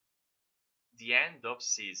the end of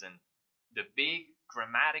season, the big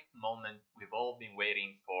dramatic moment we've all been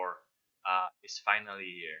waiting for is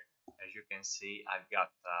finally here. As you can see, I've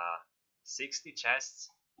got 60 chests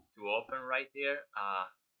to open right here.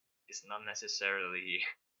 It's not necessarily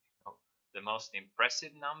the most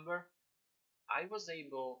impressive number. I was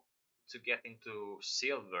able to get into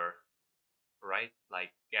silver, right?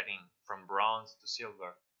 Like getting from bronze to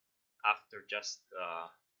silver after just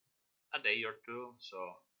a day or two. So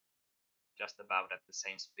just about at the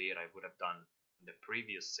same speed I would have done in the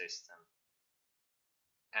previous system.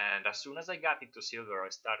 And as soon as I got into silver, I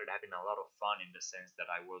started having a lot of fun in the sense that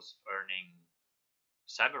I was earning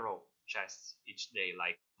several chests each day,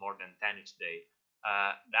 like more than 10 each day.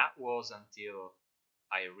 That was until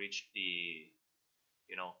I reached the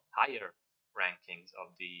higher rankings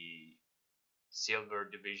of the silver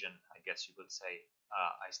division, I guess you could say.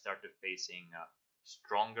 I started facing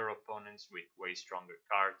stronger opponents with way stronger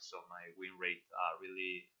cards, so my win rate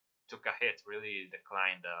really took a hit, really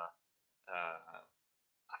declined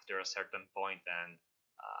after a certain point, and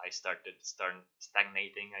I started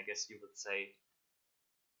stagnating, I guess you would say,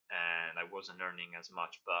 and I wasn't earning as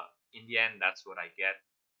much. But in the end, that's what I get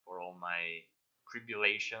for all my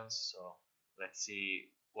tribulations. So let's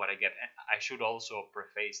see what I get. And I should also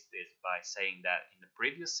preface this by saying that in the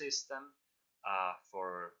previous system,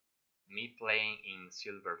 for me playing in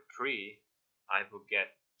Silver 3, I would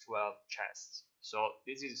get 12 chests. So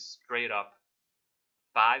this is straight up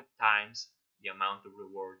 5 times the amount of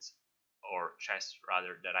rewards or chests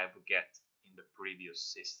rather that I would get in the previous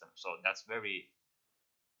system. So that's very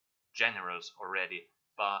generous already.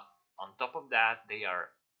 But on top of that, they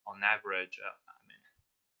are on average. I mean,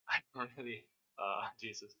 I don't really,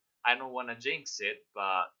 Jesus, I don't want to jinx it,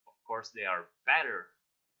 but of course they are better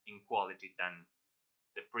in quality than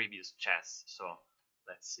the previous chests. So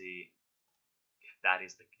let's see if that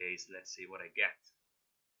is the case. Let's see what I get.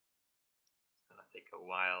 It's gonna take a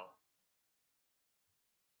while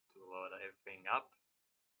to load everything up.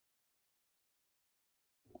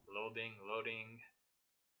 Loading.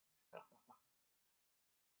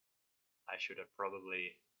 I should have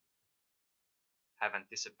probably have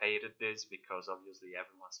anticipated this because obviously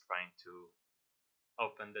everyone's trying to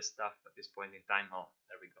open this stuff at this point in time. Oh,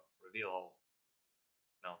 there we go. Reveal all.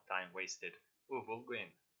 No time wasted. Ooh, Vulguin.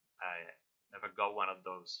 I never got one of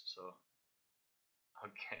those, so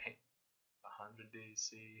okay. 100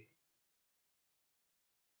 DC.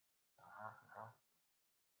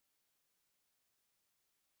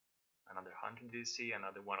 Another 100 DC,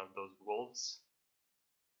 another one of those wolves.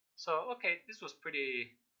 So okay, this was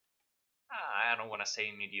pretty. I don't want to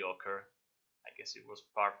say mediocre. I guess it was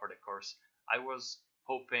par for the course. I was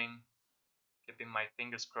hoping, keeping my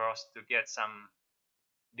fingers crossed, to get some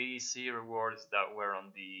DC rewards that were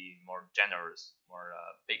on the more generous, more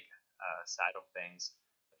big side of things.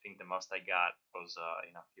 I think the most I got was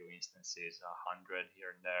in a few instances 100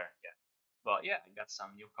 here and there. Yeah, but yeah, I got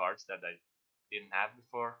some new cards that I didn't have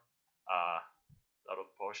before. A lot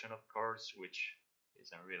of potion, of course, which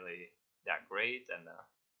isn't really that great, and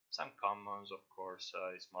some commons, of course.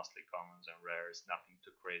 It's mostly commons and rares, nothing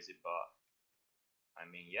too crazy, but I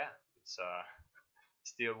mean, yeah, it's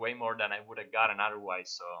still way more than I would have gotten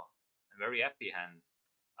otherwise. So I'm very happy and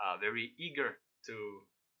very eager to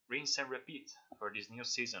rinse and repeat for this new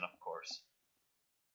season, of course.